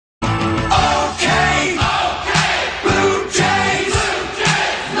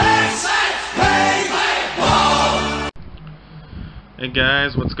Hey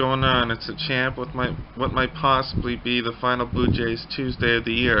guys, what's going on? It's a champ with what might possibly be the final Blue Jays Tuesday of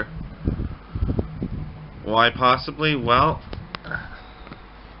the year. Why possibly? Well,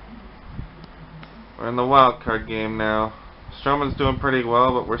 we're in the wild card game now. Stroman's doing pretty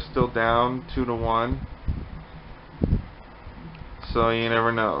well, but we're still down 2-1. So you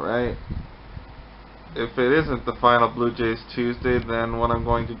never know, right? If it isn't the final Blue Jays Tuesday, then what I'm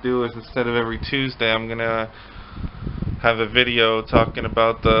going to do is instead of every Tuesday, I'm gonna have a video talking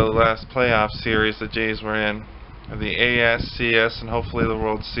about the last playoff series the Jays were in, the AS, CS, and hopefully the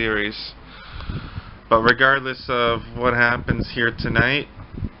World Series. But regardless of what happens here tonight,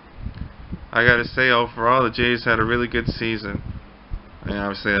 I gotta say overall the Jays had a really good season. I mean,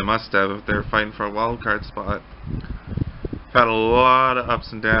 obviously they must have if they're fighting for a wild card spot. Had a lot of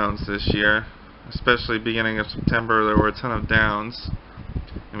ups and downs this year, especially beginning of September. There were a ton of downs,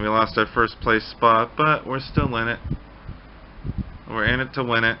 and we lost our first place spot, but we're still in it. We're in it to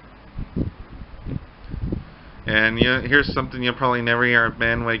win it. And here's something you'll probably never hear a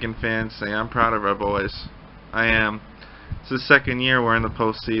bandwagon fan say. I'm proud of our boys. I am. It's the second year we're in the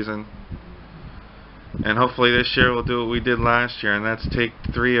postseason. And hopefully this year we'll do what we did last year, and that's take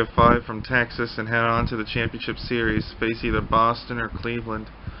 3 of 5 from Texas and head on to the championship series, face either Boston or Cleveland.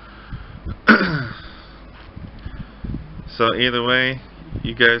 So either way,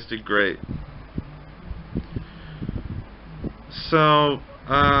 you guys did great. So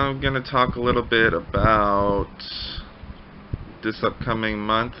I'm going to talk a little bit about this upcoming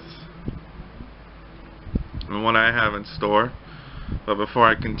month and what I have in store. But before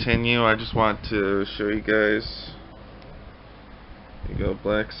I continue, I just want to show you guys. Here you go,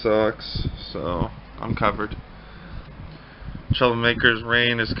 Black Sox. So I'm covered. Troublemaker's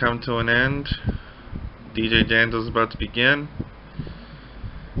reign has come to an end. DJ Danzo's about to begin.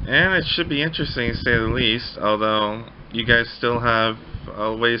 And it should be interesting to say the least, although you guys still have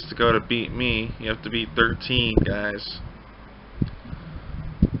a ways to go to beat me. You have to beat 13 guys.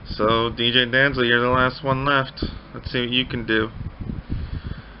 So DJ Danzo, you're the last one left. Let's see what you can do.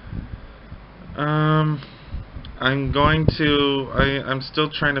 I'm still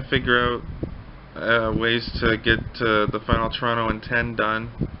trying to figure out ways to get to the final Toronto in 10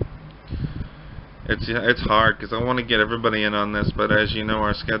 done. It's hard because I want to get everybody in on this, but as you know,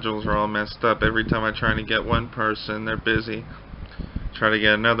 our schedules are all messed up. Every time I try to get one person, they're busy. Try to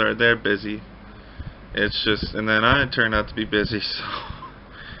get another, they're busy. It's just, and then I turn out to be busy, so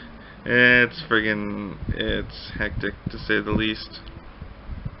it's hectic to say the least.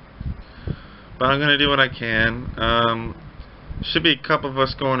 But I'm gonna do what I can. Should be a couple of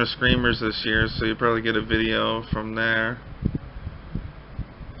us going to Screamers this year, so you'll probably get a video from there.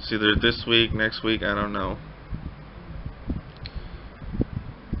 It's either this week, next week, I don't know.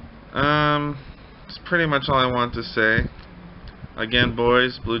 It's pretty much all I want to say. Again,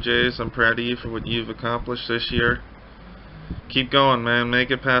 boys, Blue Jays, I'm proud of you for what you've accomplished this year. Keep going, man.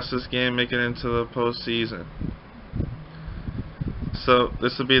 Make it past this game. Make it into the postseason. So,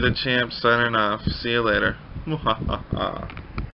 this will be the champ signing off. See you later.